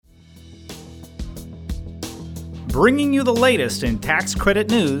Bringing you the latest in tax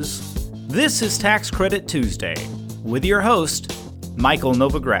credit news, this is Tax Credit Tuesday with your host, Michael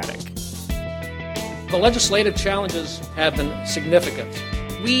Novogradac. The legislative challenges have been significant.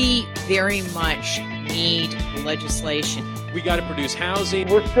 We very much need legislation. We got to produce housing.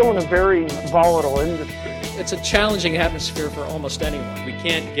 We're still in a very volatile industry. It's a challenging atmosphere for almost anyone. We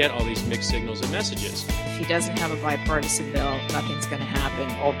can't get all these mixed signals and messages. If he doesn't have a bipartisan bill, nothing's going to happen.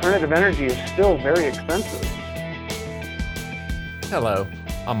 Alternative energy is still very expensive. Hello,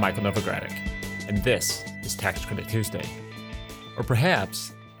 I'm Michael Novogradac, and this is Tax Credit Tuesday. Or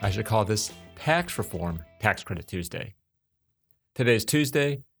perhaps I should call this Tax Reform Tax Credit Tuesday. Today is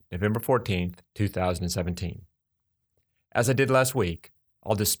Tuesday, November 14th, 2017. As I did last week,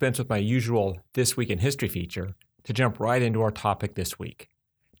 I'll dispense with my usual This Week in History feature to jump right into our topic this week,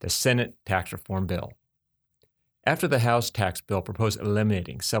 the Senate Tax Reform Bill. After the House tax bill proposed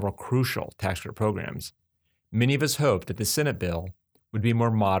eliminating several crucial tax credit programs, many of us hoped that the Senate bill would be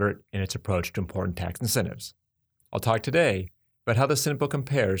more moderate in its approach to important tax incentives. I'll talk today about how the Senate bill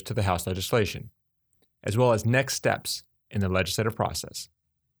compares to the House legislation, as well as next steps in the legislative process.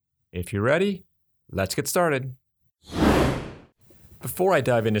 If you're ready, let's get started. Before I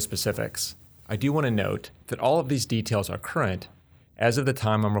dive into specifics, I do want to note that all of these details are current as of the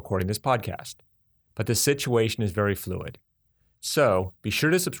time I'm recording this podcast, but the situation is very fluid. So be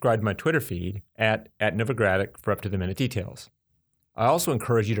sure to subscribe to my Twitter feed at Novogradac for up-to-the-minute details. I also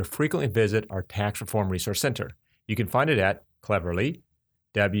encourage you to frequently visit our Tax Reform Resource Center. You can find it at, cleverly,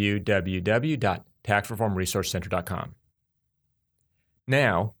 www.taxreformresourcecenter.com.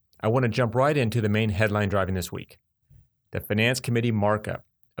 Now, I want to jump right into the main headline driving this week, the Finance Committee markup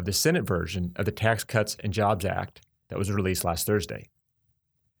of the Senate version of the Tax Cuts and Jobs Act that was released last Thursday.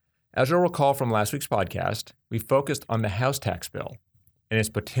 As you'll recall from last week's podcast, we focused on the House tax bill and its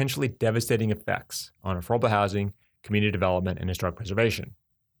potentially devastating effects on affordable housing, community development, and historic preservation.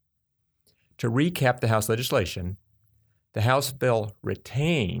 To recap the House legislation, the House bill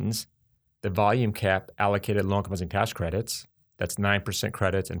retains the volume cap allocated low-income housing tax credits, that's 9%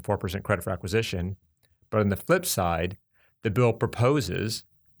 credits and 4% credit for acquisition, but on the flip side, the bill proposes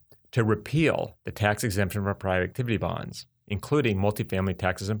to repeal the tax exemption for private activity bonds, including multifamily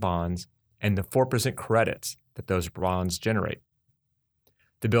taxes and bonds, and the 4% credits that those bonds generate.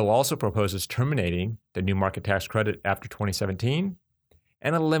 The bill also proposes terminating the new market tax credit after 2017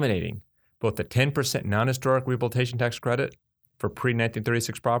 and eliminating both the 10% non-historic rehabilitation tax credit for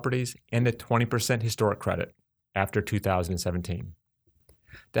pre-1936 properties and the 20% historic credit after 2017.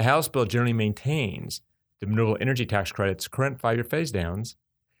 The House bill generally maintains the renewable energy tax credit's current 5-year phase-downs,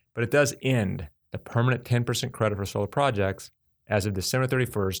 but it does end the permanent 10% credit for solar projects as of December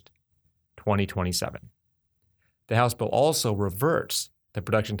 31st, 2027. The House bill also reverts the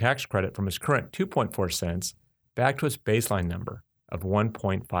production tax credit from its current 2.4 cents back to its baseline number of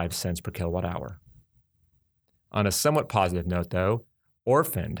 1.5 cents per kilowatt hour. On a somewhat positive note, though,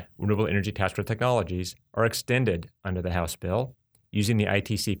 orphaned renewable energy tax credit technologies are extended under the House bill using the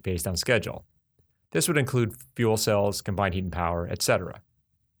ITC phase-down schedule. This would include fuel cells, combined heat and power, etc.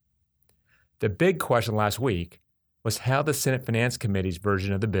 The big question last week was how the Senate Finance Committee's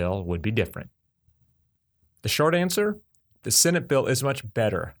version of the bill would be different. The short answer? The Senate bill is much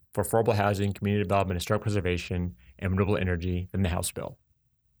better for affordable housing, community development, historic preservation, and renewable energy than the House bill.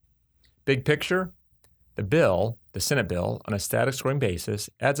 Big picture, the Senate bill, on a static scoring basis,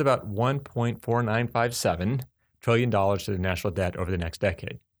 adds about $1.4957 trillion to the national debt over the next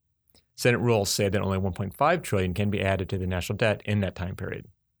decade. Senate rules say that only $1.5 trillion can be added to the national debt in that time period.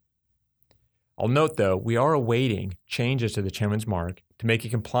 I'll note, though, we are awaiting changes to the chairman's mark to make it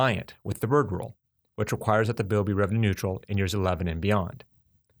compliant with the Byrd Rule, which requires that the bill be revenue neutral in years 11 and beyond.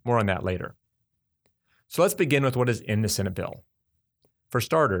 More on that later. So let's begin with what is in the Senate bill. For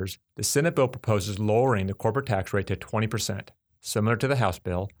starters, the Senate bill proposes lowering the corporate tax rate to 20%, similar to the House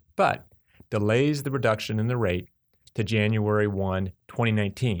bill, but delays the reduction in the rate to January 1,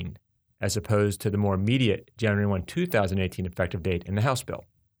 2019, as opposed to the more immediate January 1, 2018 effective date in the House bill.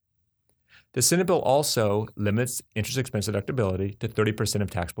 The Senate bill also limits interest expense deductibility to 30% of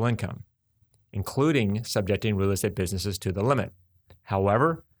taxable income, including subjecting real estate businesses to the limit.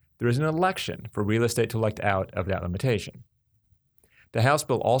 However, there is an election for real estate to elect out of that limitation. The House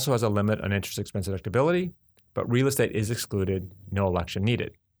bill also has a limit on interest expense deductibility, but real estate is excluded, no election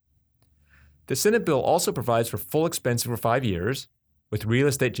needed. The Senate bill also provides for full expensing for 5 years, with real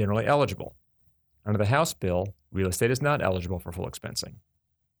estate generally eligible. Under the House bill, real estate is not eligible for full expensing.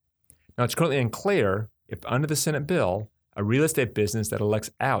 Now, it's currently unclear if under the Senate bill, a real estate business that elects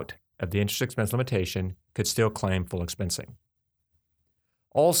out of the interest expense limitation could still claim full expensing.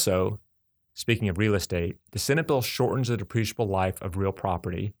 Also, speaking of real estate, the Senate bill shortens the depreciable life of real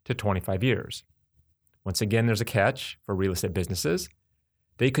property to 25 years. Once again, there's a catch for real estate businesses.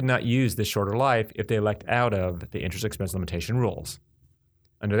 They could not use this shorter life if they elect out of the interest expense limitation rules.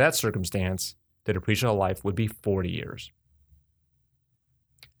 Under that circumstance, the depreciable life would be 40 years.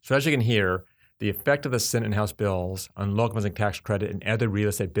 So as you can hear, the effect of the Senate and House bills on low-income housing tax credit and other real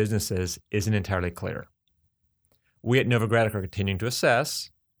estate businesses isn't entirely clear. We at Novogradac are continuing to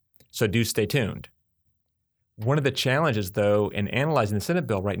assess, so do stay tuned. One of the challenges, though, in analyzing the Senate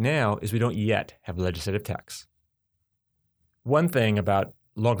bill right now is we don't yet have legislative text. One thing about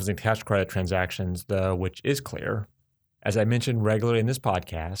low-income housing tax credit transactions, though, which is clear, as I mentioned regularly in this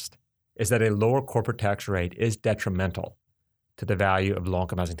podcast, is that a lower corporate tax rate is detrimental to the value of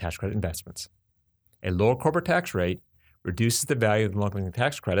low-income housing tax credit investments. A lower corporate tax rate reduces the value of the low-income housing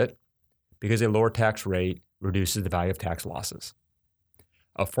tax credit because a lower tax rate reduces the value of tax losses.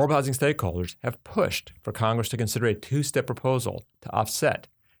 Affordable housing stakeholders have pushed for Congress to consider a two-step proposal to offset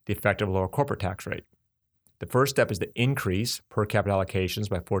the effect of a lower corporate tax rate. The first step is to increase per capita allocations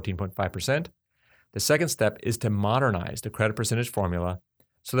by 14.5%. The second step is to modernize the credit percentage formula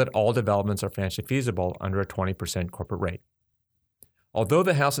so that all developments are financially feasible under a 20% corporate rate. Although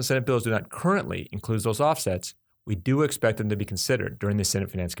the House and Senate bills do not currently include those offsets, we do expect them to be considered during the Senate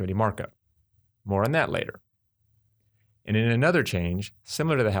Finance Committee markup. More on that later. And in another change,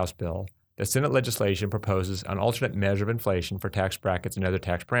 similar to the House bill, the Senate legislation proposes an alternate measure of inflation for tax brackets and other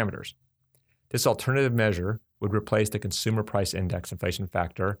tax parameters. This alternative measure would replace the Consumer Price Index inflation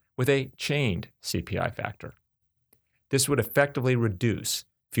factor with a chained CPI factor. This would effectively reduce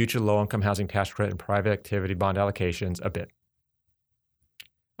future low-income housing tax credit and private activity bond allocations a bit.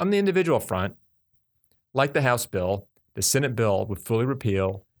 On the individual front, like the House bill, the Senate bill would fully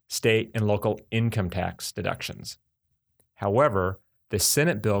repeal state and local income tax deductions. However, the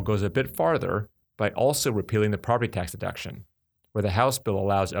Senate bill goes a bit farther by also repealing the property tax deduction, where the House bill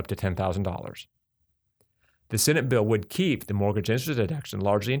allows up to $10,000. The Senate bill would keep the mortgage interest deduction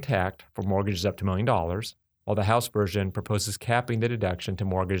largely intact for mortgages up to $1 million, while the House version proposes capping the deduction to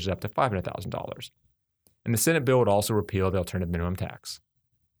mortgages up to $500,000. And the Senate bill would also repeal the alternative minimum tax.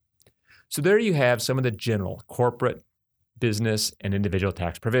 So there you have some of the general corporate, business, and individual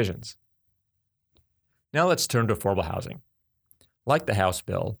tax provisions. Now let's turn to affordable housing. Like the House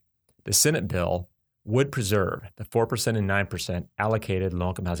bill, the Senate bill would preserve the 4% and 9% allocated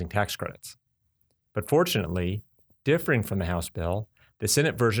low-income housing tax credits. But fortunately, differing from the House bill, the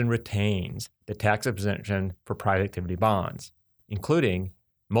Senate version retains the tax exemption for private activity bonds, including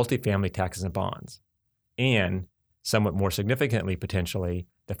multifamily taxes and bonds, and, somewhat more significantly potentially,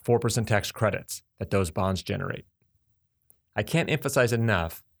 the 4% tax credits that those bonds generate. I can't emphasize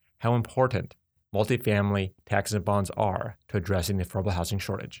enough how important multifamily taxes and bonds are to addressing the affordable housing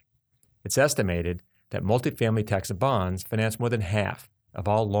shortage. It's estimated that multifamily tax and bonds finance more than half of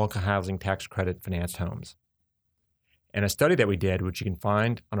all low-income housing tax credit financed homes. And a study that we did, which you can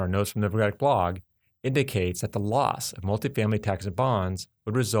find on our Notes from the Novogradac blog, indicates that the loss of multifamily tax and bonds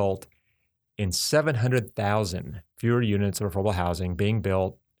would result in 700,000 fewer units of affordable housing being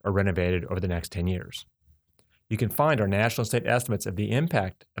built or renovated over the next 10 years. You can find our national and state estimates of the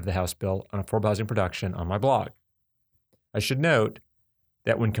impact of the House bill on affordable housing production on my blog. I should note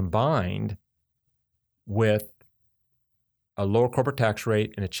that when combined with a lower corporate tax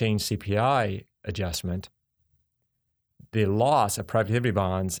rate and a changed CPI adjustment, the loss of private activity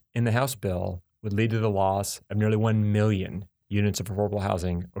bonds in the House bill would lead to the loss of nearly 1 million units of affordable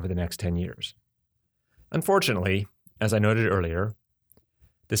housing over the next 10 years. Unfortunately, as I noted earlier,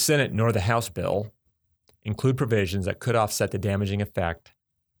 the Senate nor the House bill include provisions that could offset the damaging effect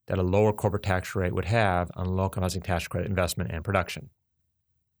that a lower corporate tax rate would have on low-income housing tax credit investment and production.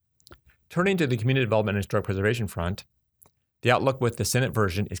 Turning to the community development and historic preservation front, the outlook with the Senate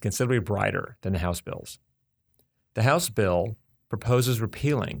version is considerably brighter than the House bills. The House bill proposes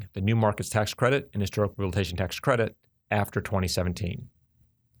repealing the new markets tax credit and historic rehabilitation tax credit after 2017.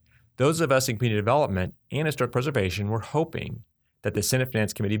 Those of us in community development and historic preservation were hoping that the Senate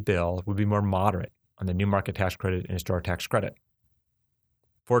Finance Committee bill would be more moderate on the new market tax credit and historic tax credit.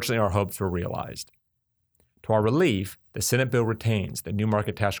 Fortunately, our hopes were realized. To our relief, the Senate bill retains the new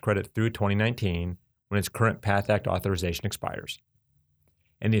market tax credit through 2019 when its current PATH Act authorization expires.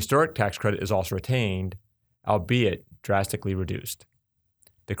 And the historic tax credit is also retained, albeit drastically reduced.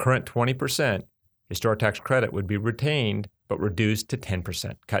 The current 20% historic tax credit would be retained but reduced to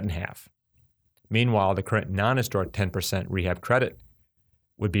 10%, cut in half. Meanwhile, the current non-historic 10% rehab credit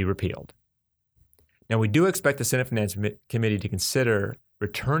would be repealed. Now, we do expect the Senate Finance Committee to consider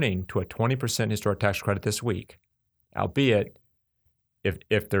returning to a 20% historic tax credit this week, albeit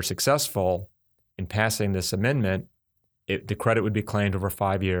if they're successful in passing this amendment, the credit would be claimed over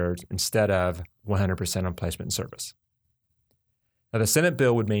 5 years instead of 100% on placement and service. Now, the Senate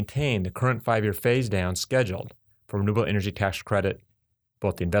bill would maintain the current 5-year phase-down scheduled for renewable energy tax credit,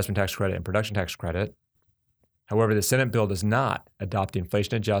 both the investment tax credit and production tax credit. However, the Senate bill does not adopt the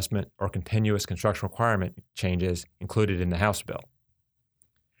inflation adjustment or continuous construction requirement changes included in the House bill.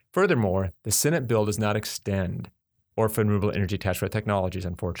 Furthermore, the Senate bill does not extend orphan renewable energy tax credit technologies,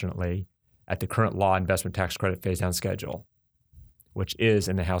 unfortunately, at the current law investment tax credit phase-down schedule, which is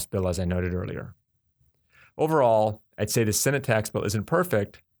in the House bill, as I noted earlier. Overall, I'd say the Senate tax bill isn't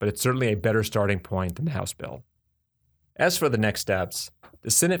perfect, but it's certainly a better starting point than the House bill. As for the next steps,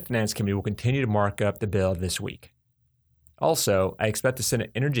 the Senate Finance Committee will continue to mark up the bill this week. Also, I expect the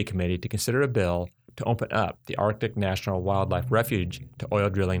Senate Energy Committee to consider a bill to open up the Arctic National Wildlife Refuge to oil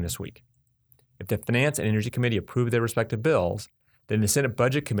drilling this week. If the Finance and Energy Committee approve their respective bills, then the Senate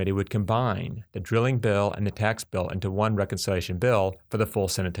Budget Committee would combine the drilling bill and the tax bill into one reconciliation bill for the full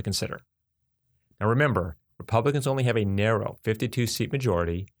Senate to consider. Now remember, Republicans only have a narrow 52-seat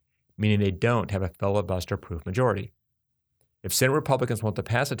majority, meaning they don't have a filibuster-proof majority. If Senate Republicans want to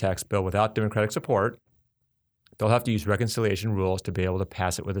pass a tax bill without Democratic support, they'll have to use reconciliation rules to be able to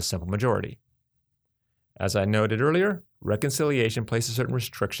pass it with a simple majority. As I noted earlier, reconciliation places certain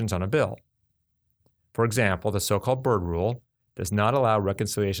restrictions on a bill. For example, the so-called Byrd Rule does not allow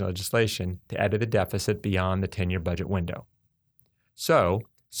reconciliation legislation to add to the deficit beyond the 10-year budget window. So,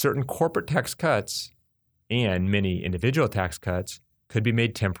 certain corporate tax cuts and many individual tax cuts could be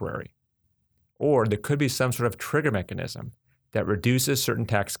made temporary. Or there could be some sort of trigger mechanism that reduces certain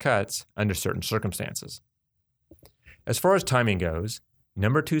tax cuts under certain circumstances. As far as timing goes,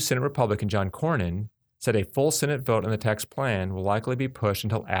 number 2 Senate Republican John Cornyn said a full Senate vote on the tax plan will likely be pushed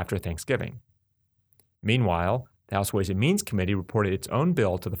until after Thanksgiving. Meanwhile, the House Ways and Means Committee reported its own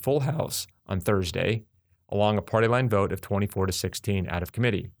bill to the full House on Thursday, along a party line vote of 24-16 out of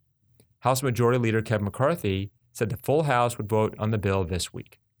committee. House Majority Leader Kevin McCarthy said the full House would vote on the bill this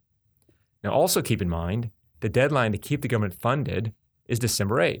week. Now also keep in mind, the deadline to keep the government funded is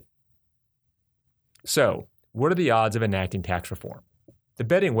December 8th. So, what are the odds of enacting tax reform? The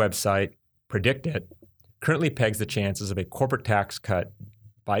betting website PredictIt currently pegs the chances of a corporate tax cut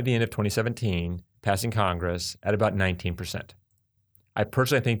by the end of 2017 passing Congress at about 19%. I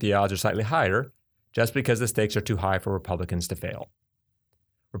personally think the odds are slightly higher just because the stakes are too high for Republicans to fail.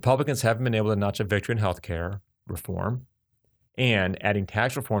 Republicans haven't been able to notch a victory in health care reform, and adding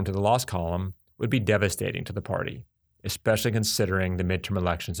tax reform to the loss column would be devastating to the party, especially considering the midterm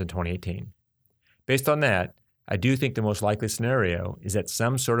elections in 2018. Based on that, I do think the most likely scenario is that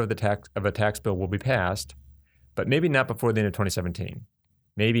some sort of a tax bill will be passed, but maybe not before the end of 2017,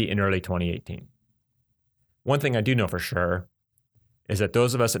 maybe in early 2018. One thing I do know for sure is that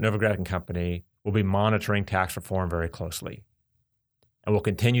those of us at Novogradac & Company will be monitoring tax reform very closely. And we'll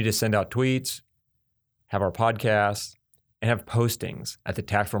continue to send out tweets, have our podcasts, and have postings at the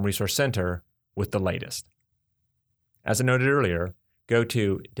Tax Reform Resource Center with the latest. As I noted earlier, go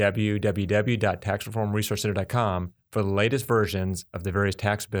to www.taxreformresourcecenter.com for the latest versions of the various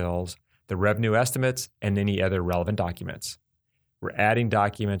tax bills, the revenue estimates, and any other relevant documents. We're adding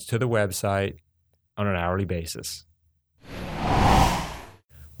documents to the website on an hourly basis.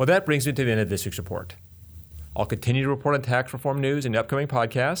 Well, that brings me to the end of this week's report. I'll continue to report on tax reform news in upcoming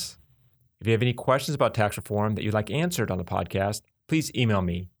podcasts. If you have any questions about tax reform that you'd like answered on the podcast, please email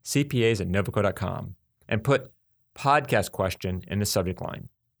me, cpas@novoco.com, and put podcast question in the subject line.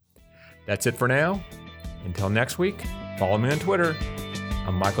 That's it for now. Until next week, follow me on Twitter.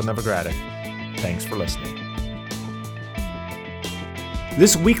 I'm Michael Novogradac. Thanks for listening.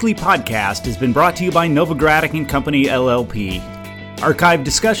 This weekly podcast has been brought to you by Novogradac & Company, LLP. Archived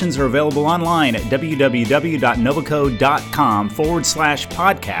discussions are available online at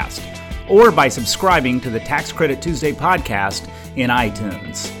www.novoco.com/podcast or by subscribing to the Tax Credit Tuesday podcast in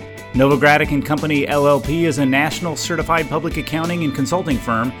iTunes. Novogradac & Company, LLP is a national certified public accounting and consulting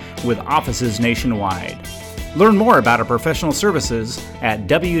firm with offices nationwide. Learn more about our professional services at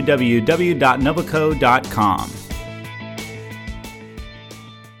www.novoco.com.